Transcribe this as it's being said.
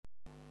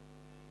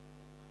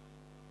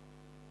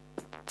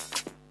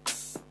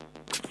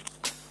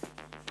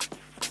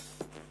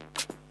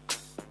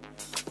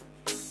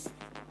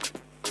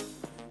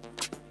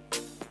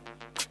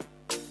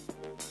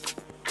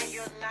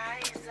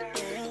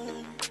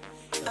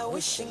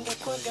wish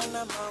ingekuwaga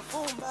na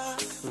mavumba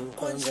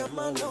kwa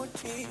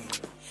manoti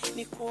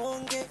ni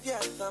kuonge vya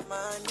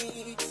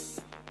thamani.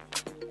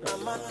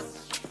 Ama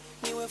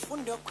niwe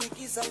fundi wa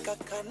kuigiza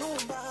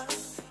kakanumba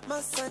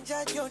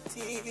Masanja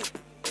Joti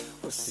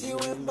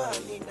usiwe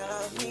mbali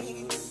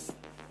nami.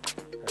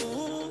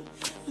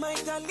 My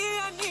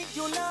darling ni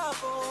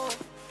julavo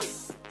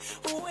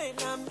uwe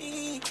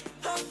nami,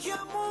 haki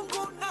ya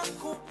Mungu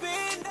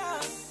nakupenda.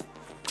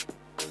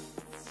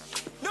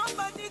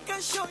 Nobody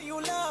can show you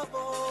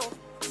love,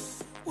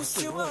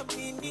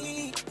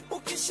 usiwamini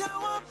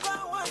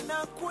ukishawapa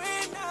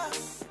wanakwenda.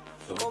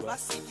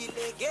 Basi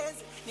jilegeze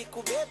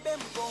nikubebe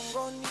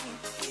mgongoni,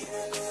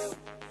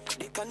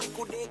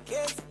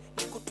 nikudekeze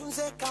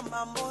nikutunze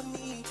kama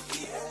mboni.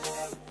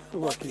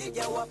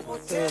 Wakija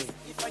wapoteze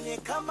ifanye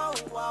kama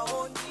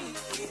uwaoni,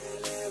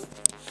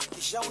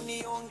 kisha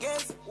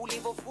uniongeze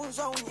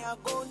ulivyofunzwa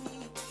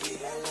unyagoni.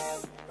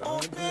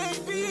 Oh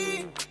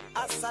baby,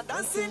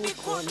 asadansi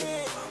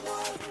nikone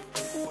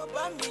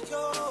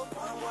wabamijo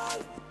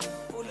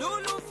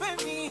ululu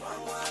femi.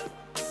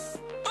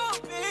 Oh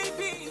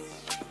baby,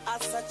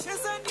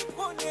 asacheza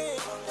nikone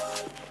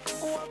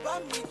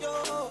wabamijo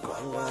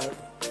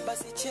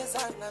basi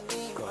cheza na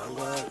mimi.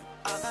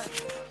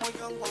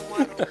 Moyo wangu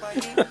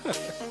warupani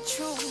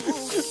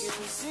mchungu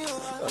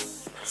kiuziwa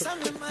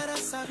same mara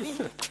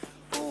sabini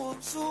uo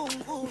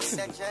mzungu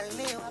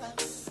sajalewa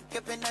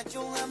kependa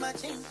chunga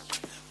majini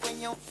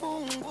kwenye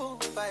ufungu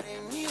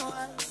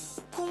paremiwa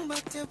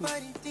kumbate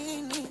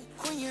baridini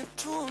kwenye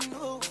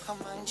tundu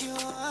kama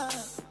njiwa.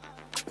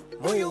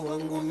 Moyo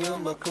wangu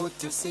miomba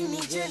kote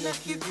usinije na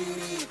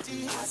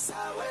kibiriti.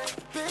 Asawe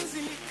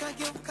penzi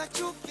likageuka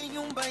chuki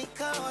nyumba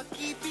ikawa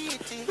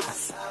kibiti.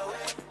 Asawe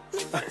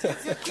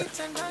nipate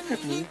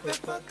kitandani nipe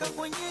paka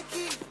kwenye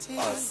kiti.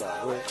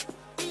 Asawe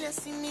ile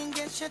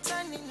sininge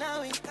shetani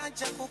nawe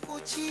kaja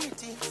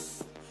kukuchiti.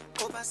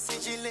 Basi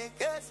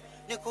jilegeze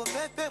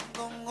nikubebe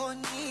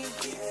mgongoni,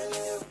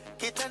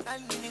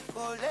 kitandani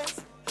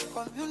nikoleze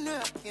kwa viuno ya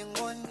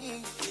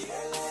kingoni.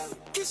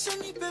 Kisha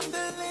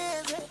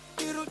nibembeleze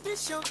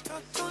nirudishe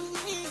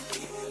utotoni,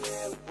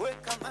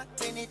 weka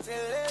mate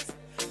niteleze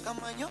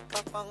kama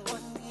nyoka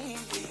pangoni.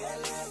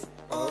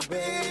 Oh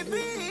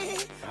baby,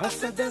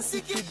 asa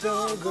dansi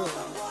kidogo,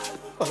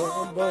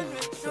 oh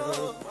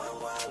mbanicho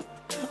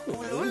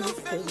ululu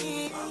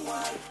feni.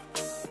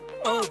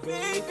 Oh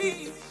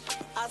baby,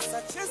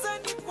 asa cheza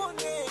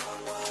nipone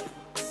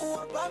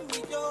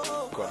wabamijo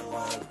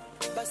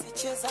basi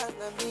cheza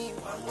na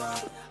mimi.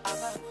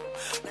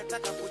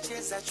 Nataka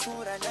kucheza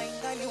chura na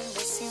ingali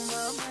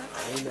umesimama.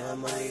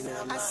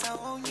 Asa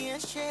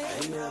onyeshe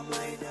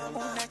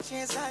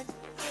unacheza.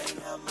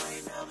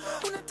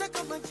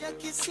 Unataka maji ya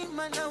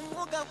kisima na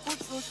mwoga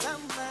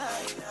kututamba.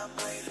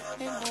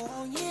 Hebu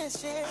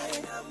onyeshe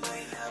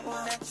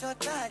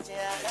unachotaje.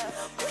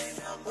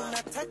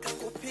 Unataka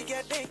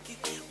kupiga deki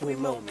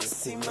wima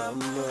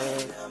umesimama.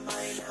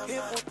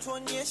 Hebu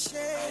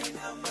tuonyeshe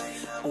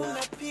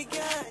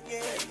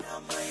unapigaje.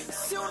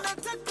 Si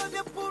unataka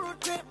vya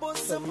purute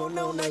bosa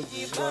mbona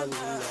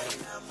unajibana.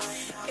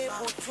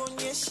 Hebu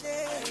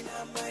tuonyeshe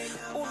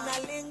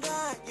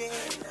unalengaje.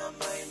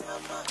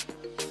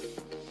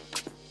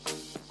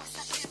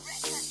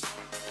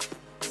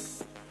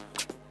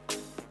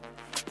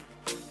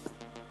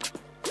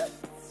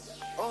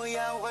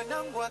 Oya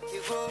wanangu wa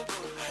Kigogo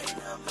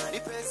ni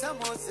pesa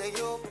moze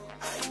yobo.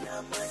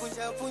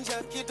 Punja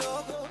punja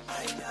kidogo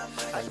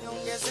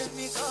anyongeze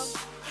mikono.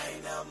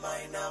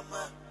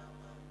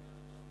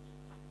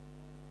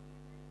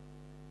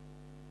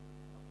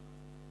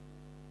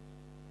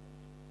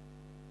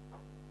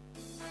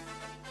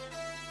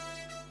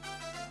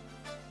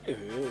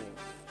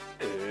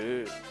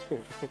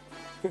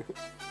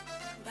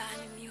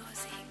 Bali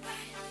music.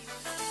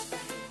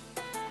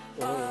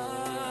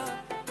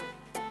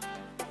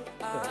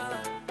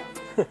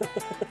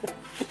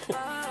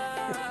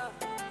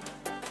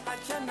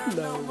 Achana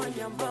na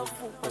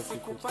wanyambafu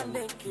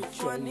wasikupande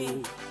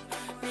kichwani,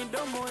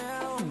 midomo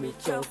yao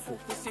michafu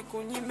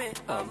isikunyime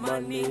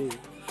amani.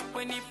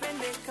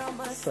 Wenipende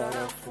kama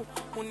sarafu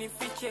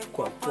unifiche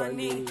kwa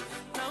pwani,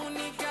 na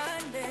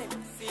unigande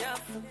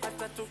siafu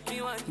hata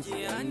tukiwa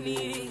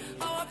njiani.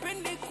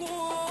 Hawapendi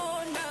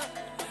kuona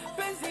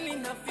penzi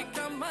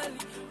linafika mbali,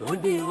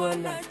 udi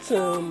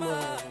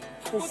wanachoma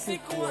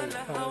usiku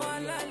wala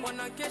hawalali.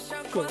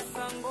 Wanakesha kwa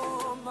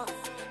sangoma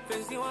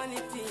penzi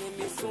wanitie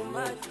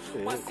misumari,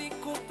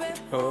 wasikupe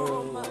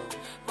homa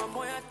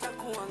mambo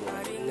yatakuwa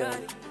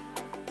ngari-ngari.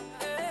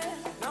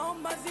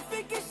 Naomba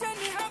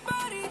zifikisheni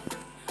habari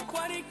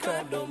kwa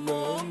Ricardo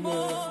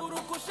Momo,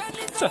 urukushani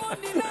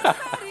zawadi na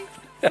sari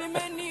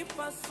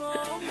nimenipa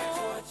somo.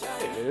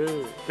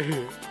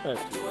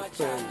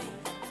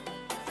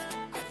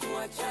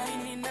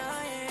 Atuachani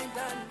naye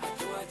ndani,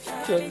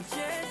 atuachani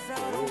cheza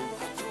rumba,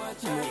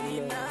 atuachani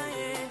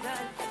naye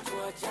ndani,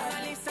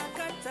 atuachani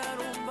sakata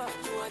rumba,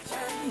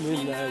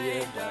 atuachani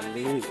naye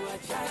ndani,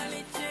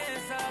 atuachani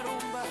cheza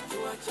rumba,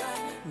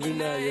 atuachani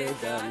naye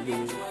ndani,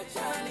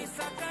 atuachani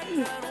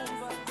sakata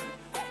rumba.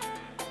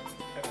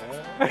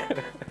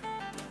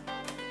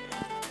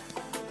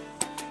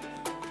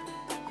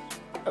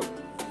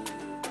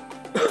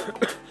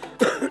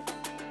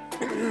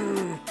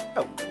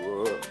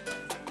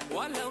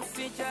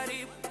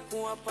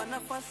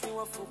 basi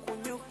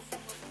wafukunyu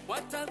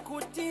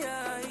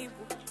watakutia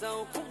aibu za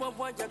ukubwa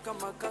bwaja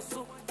kama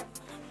kasu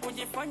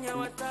kujifanya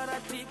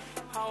wataratibu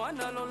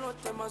hawana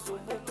lolote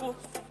mazumbuku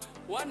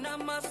wana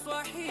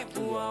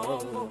maswahibu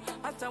waongo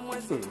hata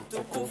mwezi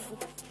mtukufu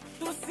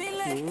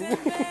tusilete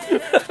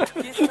mbele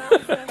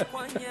kisambu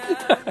kwa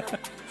nyama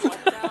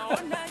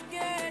wataona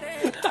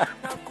gere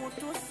na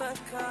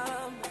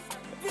kutusakama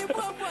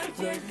vibwabwa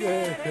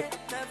jegere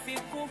na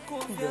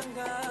vikuku vya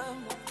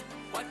ngama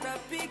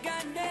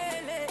watapiga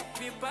ndele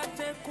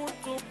vipate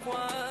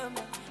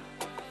kutukwama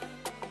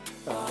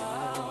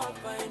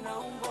hapa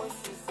inaumbo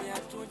sisi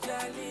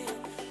hatujali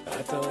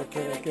hata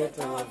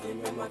wakereketa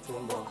wavime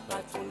matumbo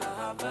hatuna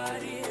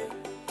habari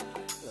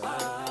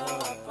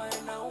hapa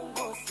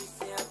inaumbo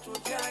sisi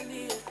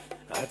hatujali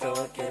hata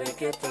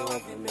wakereketa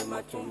wavime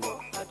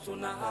matumbo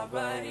hatuna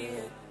habari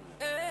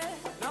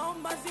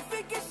naomba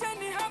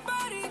zifikisheni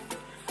habari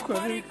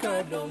kwa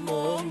Ricardo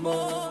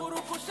Momo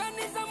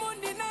urukushani za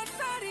Mondi na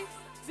Sari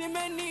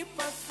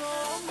zimenipa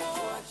somo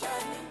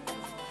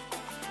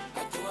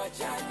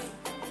hatuachani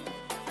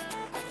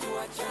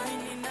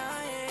hatuachani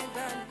naye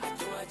ndani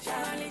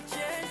hatuachani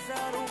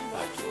cheza rumba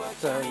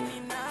hatuachani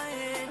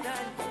naye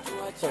ndani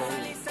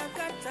hatuachani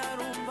sakata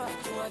rumba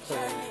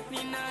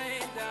hatuachani naye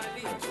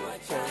ndani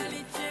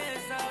hatuachani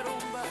cheza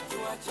rumba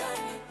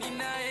hatuachani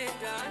naye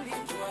ndani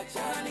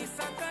hatuachani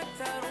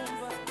sakata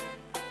rumba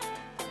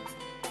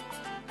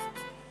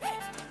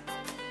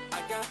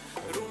aga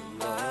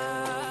rumba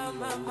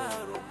mama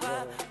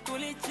rumba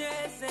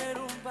tulicheze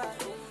rumba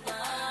rumba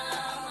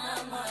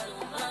mama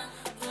rumba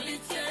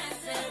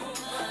tulicheze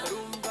rumba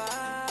rumba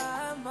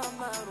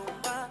mama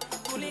rumba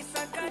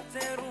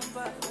tulisakate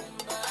rumba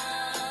rumba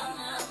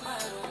mama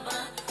rumba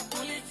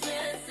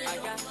tulicheze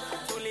aga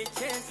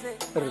tulicheze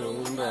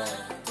rumba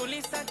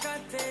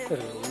tulisakate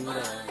rumba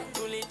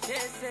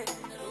tulicheze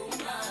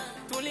rumba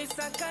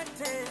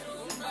tulisakate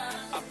rumba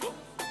apo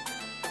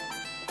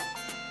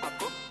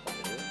apo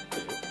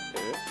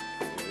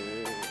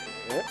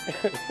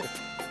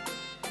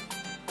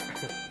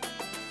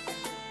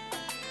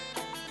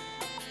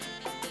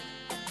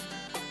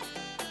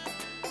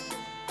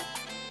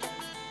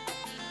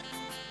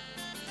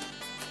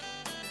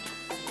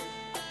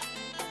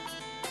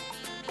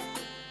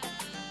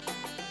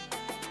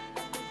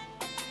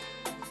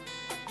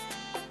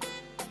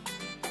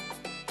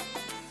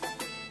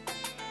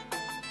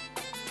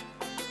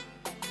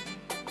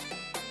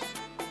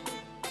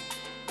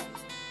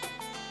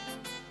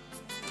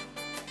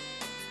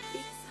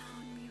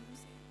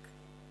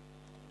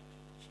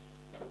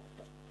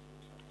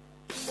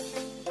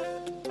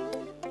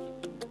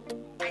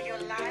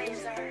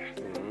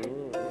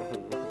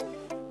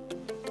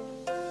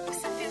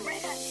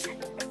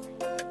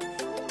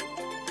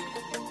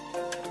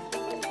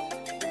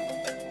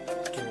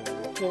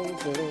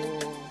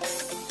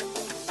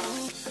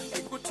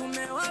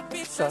Nikutume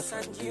wapi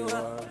sasa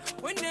njiwa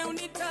wende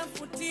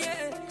unitafutie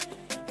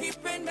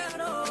kipenda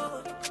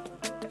roho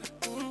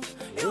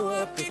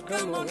wapi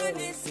kama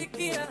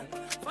unanisikia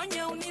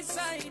fanya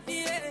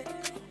unisaidie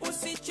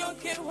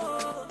usichoke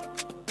wo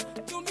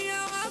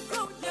tumia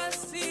wako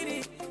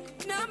ujasiri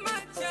na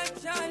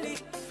machachali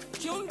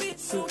chumvi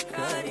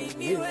sukari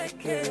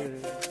niweke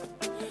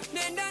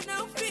nenda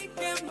na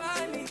ufike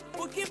mbali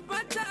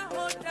ukipata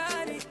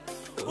hodari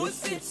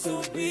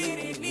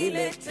usisubiri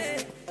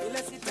nilete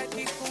ila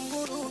sitaki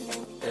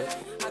kungurumi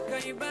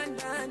akaiba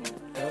ndani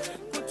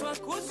kutwa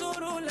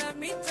kuzurula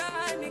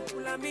mitaani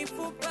kula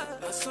mifupa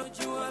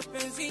asojua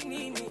penzi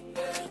nini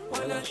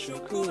wala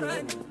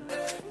shukurani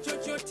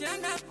chochote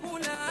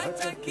anakula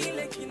hata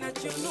kile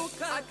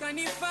kinachonuka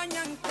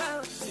akanifanya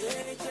mkawa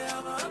mteja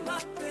wa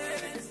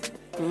mapenzi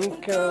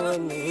mkawa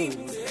mimi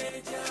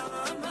mteja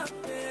wa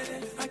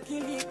mapenzi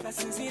akili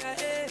kasinzia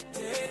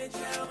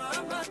mteja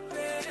wa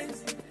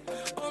mapenzi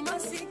o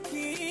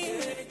masikini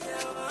mteja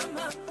wa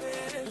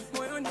mapenzi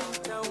moyoni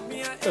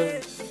mtaumia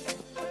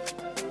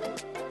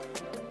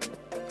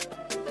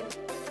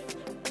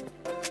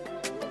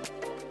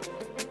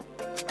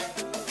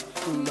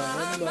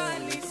Mama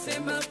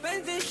alisema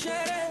penzi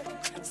shere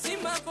si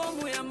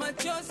mabomu ya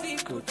machozi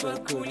kutwa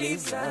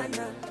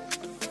kulizana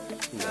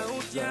na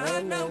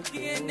ujana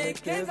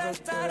ukiendekeza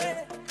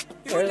stare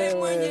yule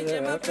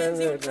mwenye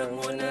mapenzi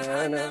utamwona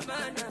hana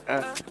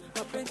maana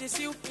mapenzi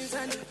si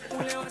upinzani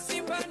ule wa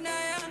Simba na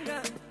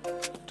Yanga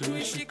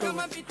tuishi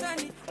kama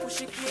vitani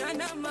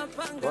kushikiana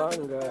mapanga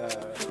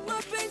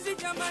mapenzi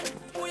jamani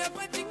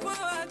uyapati kwa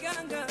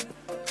waganga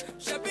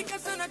shabika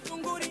sana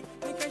tunguri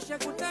nikesha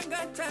kutanga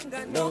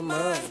tanga ndo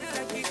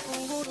maana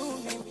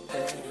kikunguruni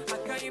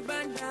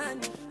akaiba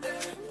ndani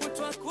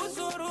kutwa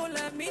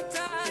kuzurula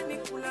mitaani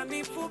kula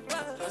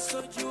mifupa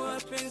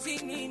asojua penzi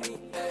nini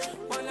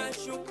wala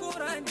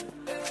shukurani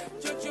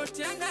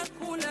chochote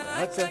anakula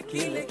hata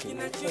kile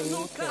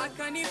kinachonuka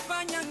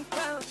akanifanya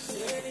mkawa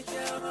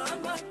mteja wa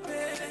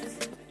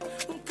mapenzi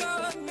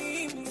mkawa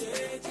mimi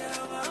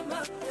mteja wa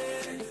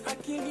mapenzi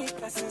akili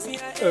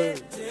kasinzia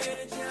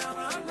mteja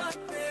wa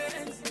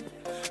mapenzi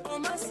o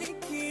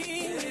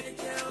masikini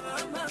mteja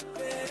wa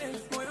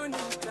mapenzi moyoni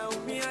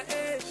mtaumia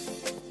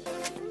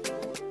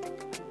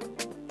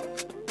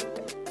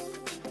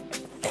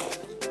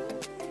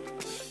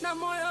Kauteka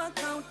moyo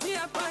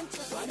akautia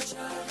pancha,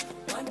 pancha,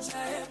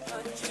 pancha,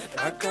 pancha.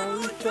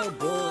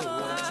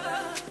 Akautoboa,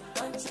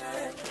 pancha,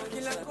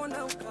 kila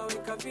kona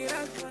ukaweka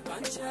viraka,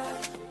 pancha,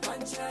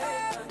 pancha,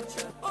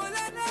 pancha.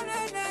 Ola na na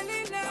na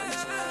na,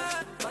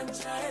 pancha,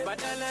 pancha.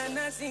 Badala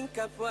na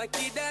zinka kwa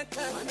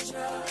kidaka,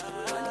 pancha,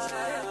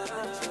 pancha,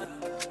 pancha.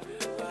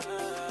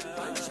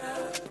 Pancha,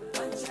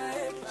 pancha,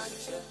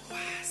 pancha.